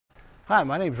Hi,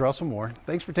 my name is Russell Moore.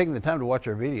 Thanks for taking the time to watch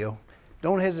our video.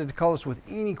 Don't hesitate to call us with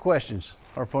any questions.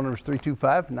 Our phone number is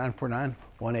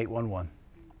 325-949-1811.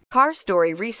 Car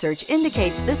Story research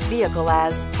indicates this vehicle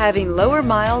as having lower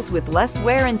miles with less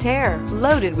wear and tear,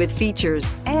 loaded with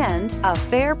features, and a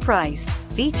fair price.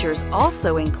 Features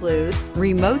also include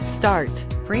remote start,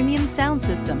 premium sound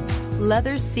system,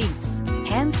 leather seats,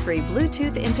 hands-free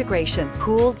Bluetooth integration,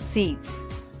 cooled seats.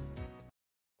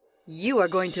 You are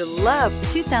going to love the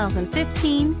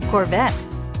 2015 Corvette.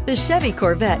 The Chevy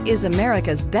Corvette is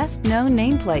America's best-known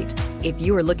nameplate. If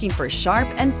you are looking for sharp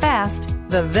and fast,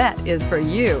 the Vette is for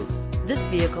you. This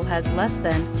vehicle has less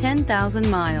than 10,000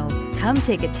 miles. Come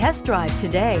take a test drive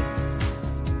today.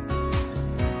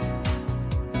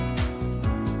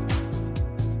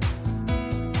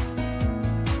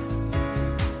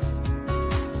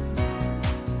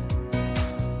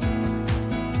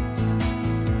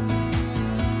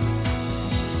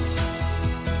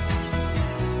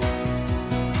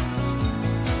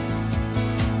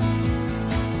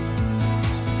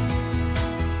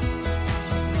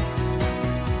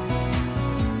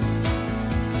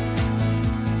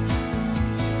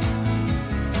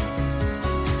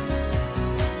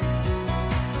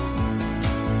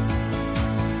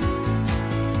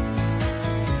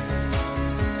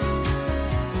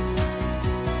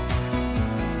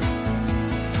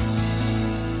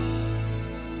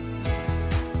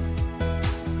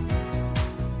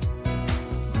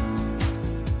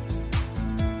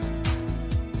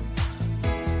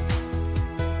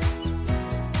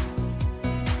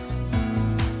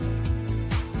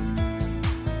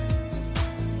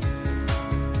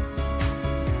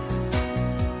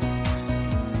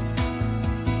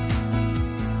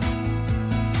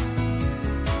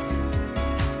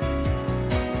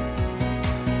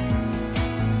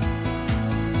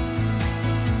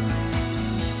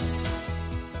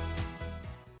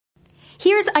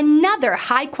 Here's another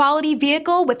high-quality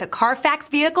vehicle with a Carfax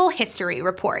Vehicle History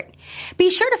Report.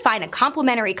 Be sure to find a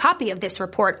complimentary copy of this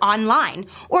report online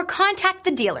or contact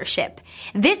the dealership.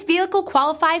 This vehicle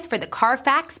qualifies for the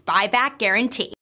Carfax Buyback Guarantee.